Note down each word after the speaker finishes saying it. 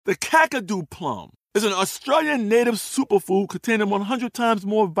The Kakadu plum is an Australian native superfood containing 100 times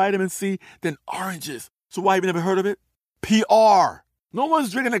more vitamin C than oranges. So why have you never heard of it? PR. No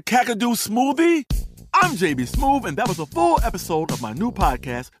one's drinking a Kakadu smoothie? I'm JB Smoove, and that was a full episode of my new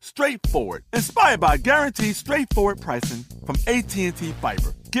podcast, Straightforward, inspired by guaranteed straightforward pricing from AT&T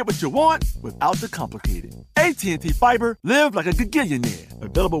Fiber. Get what you want without the complicated. AT&T Fiber, live like a gigillionaire.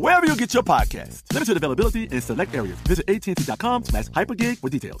 Available wherever you get your podcasts. Limited availability in select areas. Visit AT&T.com/hypergig for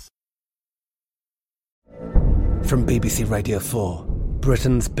details. From BBC Radio 4,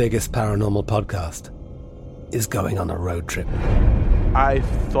 Britain's biggest paranormal podcast is going on a road trip. I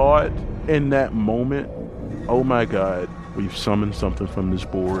thought in that moment, oh my God, we've summoned something from this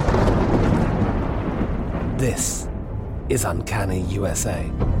board. This is Uncanny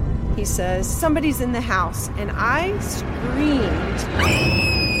USA. He says, somebody's in the house, and I screamed.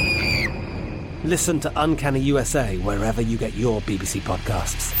 Listen to Uncanny USA wherever you get your BBC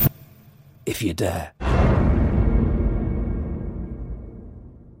podcasts, if you dare.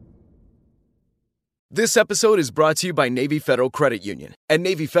 This episode is brought to you by Navy Federal Credit Union. At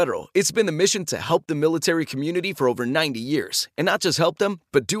Navy Federal, it's been the mission to help the military community for over 90 years. And not just help them,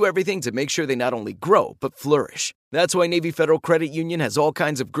 but do everything to make sure they not only grow, but flourish. That's why Navy Federal Credit Union has all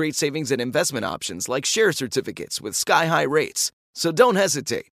kinds of great savings and investment options like share certificates with sky-high rates. So don't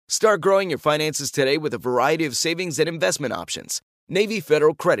hesitate. Start growing your finances today with a variety of savings and investment options. Navy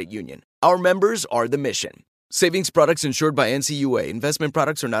Federal Credit Union. Our members are the mission. Savings products insured by NCUA. Investment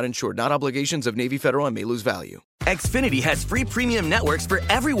products are not insured, not obligations of Navy Federal and may lose value. Xfinity has free premium networks for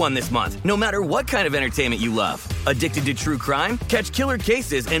everyone this month, no matter what kind of entertainment you love. Addicted to true crime? Catch killer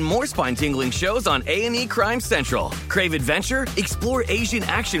cases and more spine-tingling shows on A&E Crime Central. Crave adventure? Explore Asian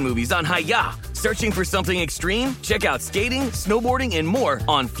action movies on Hi-YAH. Searching for something extreme? Check out skating, snowboarding, and more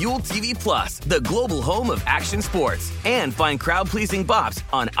on Fuel TV Plus, the global home of action sports. And find crowd-pleasing bops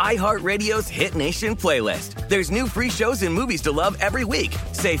on iHeartRadio's Hit Nation playlist. There's new free shows and movies to love every week.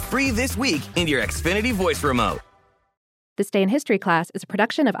 Say free this week in your Xfinity voice remote. This Day in History class is a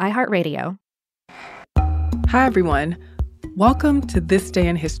production of iHeartRadio. Hi, everyone. Welcome to This Day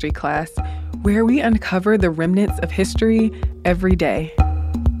in History class, where we uncover the remnants of history every day.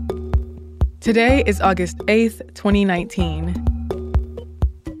 Today is August 8th, 2019.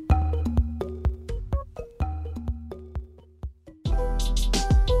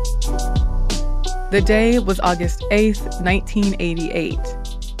 The day was August 8th, 1988.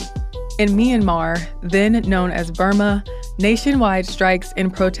 In Myanmar, then known as Burma, nationwide strikes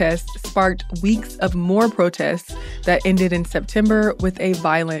and protests sparked weeks of more protests that ended in September with a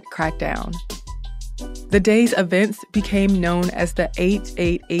violent crackdown. The day's events became known as the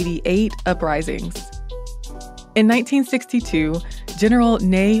 8888 uprisings. In 1962, General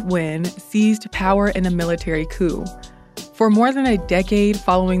Ne Win seized power in a military coup. For more than a decade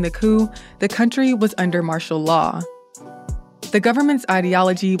following the coup, the country was under martial law. The government's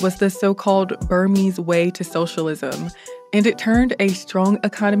ideology was the so-called Burmese way to socialism, and it turned a strong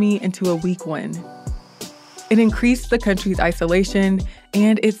economy into a weak one. It increased the country's isolation,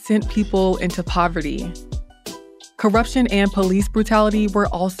 and it sent people into poverty. Corruption and police brutality were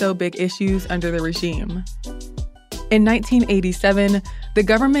also big issues under the regime. In 1987, the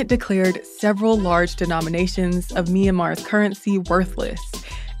government declared several large denominations of Myanmar's currency worthless,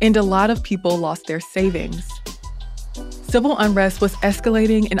 and a lot of people lost their savings. Civil unrest was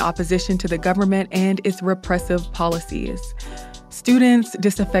escalating in opposition to the government and its repressive policies. Students,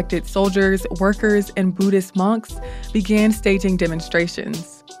 disaffected soldiers, workers, and Buddhist monks began staging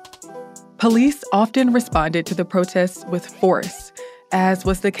demonstrations. Police often responded to the protests with force, as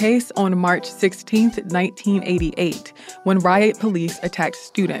was the case on March 16, 1988, when riot police attacked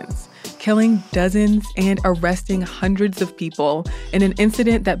students, killing dozens and arresting hundreds of people in an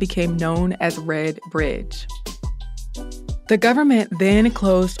incident that became known as Red Bridge. The government then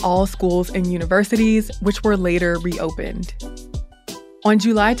closed all schools and universities, which were later reopened. On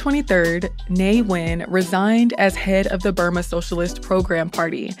July 23rd, Ne Win resigned as head of the Burma Socialist Program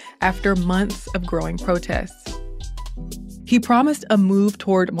Party after months of growing protests. He promised a move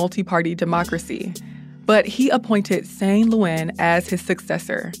toward multi-party democracy, but he appointed Sein Luen as his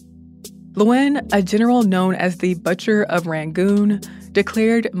successor. Luen, a general known as the Butcher of Rangoon,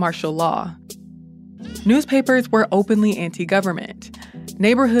 declared martial law. Newspapers were openly anti-government.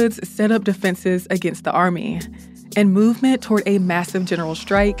 Neighborhoods set up defenses against the army, and movement toward a massive general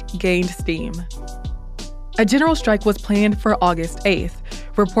strike gained steam. A general strike was planned for August 8th,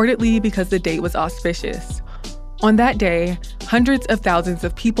 reportedly because the date was auspicious. On that day, hundreds of thousands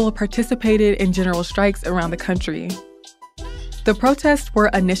of people participated in general strikes around the country. The protests were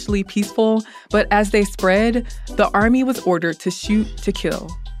initially peaceful, but as they spread, the army was ordered to shoot to kill.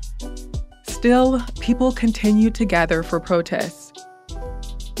 Still, people continued to gather for protests.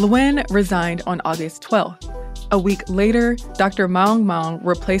 Nguyen resigned on August 12th. A week later, Dr. Maung Maung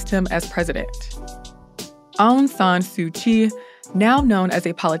replaced him as president. Aung San Suu Kyi, now known as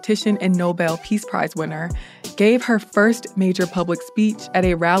a politician and Nobel Peace Prize winner, gave her first major public speech at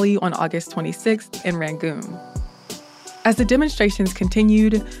a rally on August 26th in Rangoon. As the demonstrations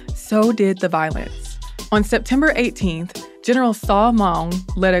continued, so did the violence. On September 18th, General Saw Maung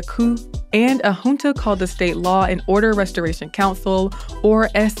led a coup and a junta called the State Law and Order Restoration Council, or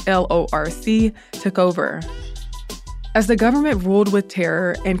SLORC, took over. As the government ruled with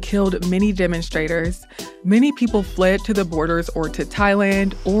terror and killed many demonstrators, many people fled to the borders or to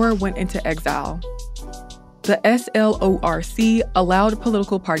Thailand or went into exile. The SLORC allowed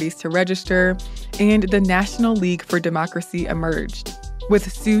political parties to register, and the National League for Democracy emerged, with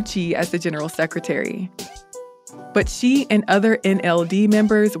Suu Kyi as the general secretary. But she and other NLD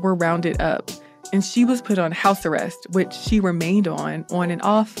members were rounded up, and she was put on house arrest, which she remained on and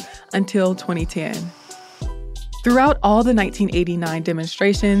off, until 2010. Throughout all the 1989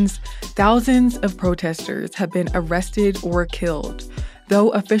 demonstrations, thousands of protesters have been arrested or killed,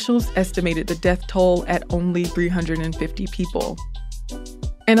 though officials estimated the death toll at only 350 people.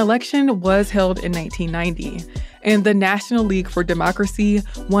 An election was held in 1990, and the National League for Democracy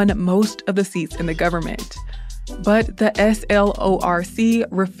won most of the seats in the government. But the SLORC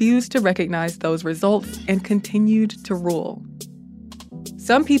refused to recognize those results and continued to rule.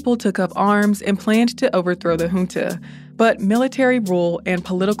 Some people took up arms and planned to overthrow the junta, but military rule and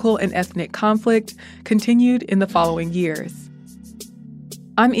political and ethnic conflict continued in the following years.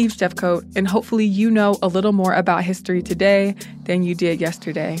 I'm Eve Jeffcoat, and hopefully you know a little more about history today than you did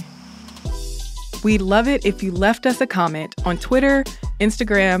yesterday. We'd love it if you left us a comment on Twitter,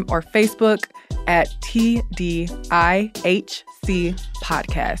 Instagram, or Facebook at TDIHC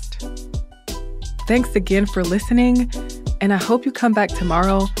Podcast. Thanks again for listening, and I hope you come back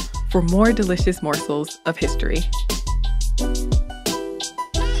tomorrow for more delicious morsels of history.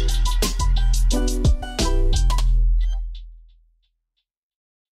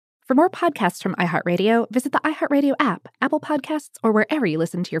 For more podcasts from iHeartRadio, visit the iHeartRadio app, Apple Podcasts, or wherever you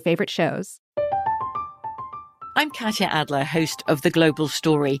listen to your favorite shows. I'm Katya Adler, host of The Global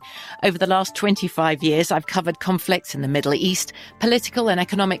Story. Over the last 25 years, I've covered conflicts in the Middle East, political and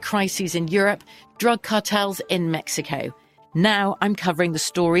economic crises in Europe, drug cartels in Mexico. Now I'm covering the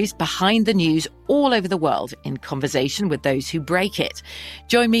stories behind the news all over the world in conversation with those who break it.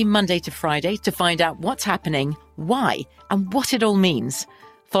 Join me Monday to Friday to find out what's happening, why, and what it all means.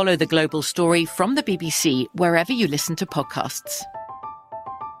 Follow The Global Story from the BBC wherever you listen to podcasts.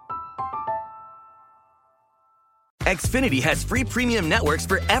 Xfinity has free premium networks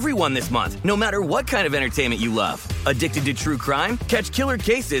for everyone this month, no matter what kind of entertainment you love. Addicted to true crime? Catch killer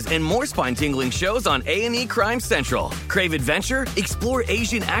cases and more spine-tingling shows on A&E Crime Central. Crave adventure? Explore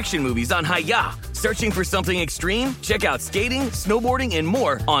Asian action movies on Hi-YAH. Searching for something extreme? Check out skating, snowboarding, and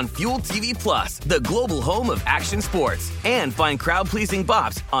more on Fuel TV Plus, the global home of action sports. And find crowd-pleasing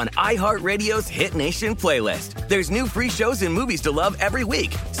bops on iHeartRadio's Hit Nation playlist. There's new free shows and movies to love every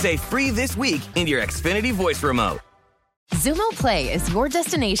week. Say free this week in your Xfinity voice remote. Xumo Play is your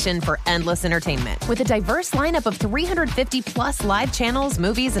destination for endless entertainment. With a diverse lineup of 350-plus live channels,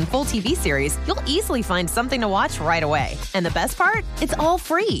 movies, and full TV series, you'll easily find something to watch right away. And the best part? It's all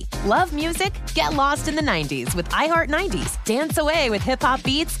free. Love music? Get lost in the 90s with iHeart 90s, dance away with hip-hop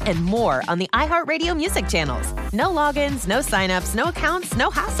beats, and more on the iHeartRadio music channels. No logins, no signups, no accounts, no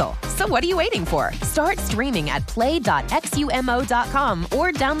hassle. So what are you waiting for? Start streaming at play.xumo.com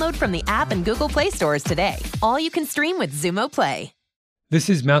or download from the app and Google Play stores today. All you can stream with Xumo Play. This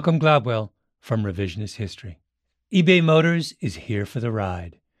is Malcolm Gladwell from Revisionist History. eBay Motors is here for the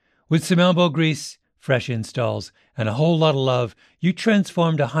ride. With some elbow grease, fresh installs, and a whole lot of love, you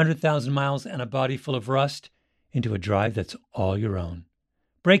transformed 100,000 miles and a body full of rust into a drive that's all your own.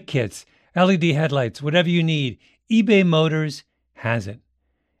 Brake kits, LED headlights, whatever you need, eBay Motors has it.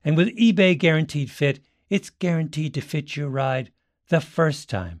 And with eBay Guaranteed Fit, it's guaranteed to fit your ride the first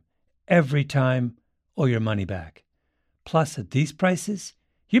time, every time, or your money back. Plus, at these prices,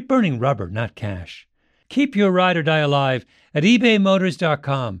 you're burning rubber, not cash. Keep your ride or die alive at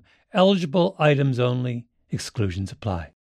ebaymotors.com. Eligible items only. Exclusions apply.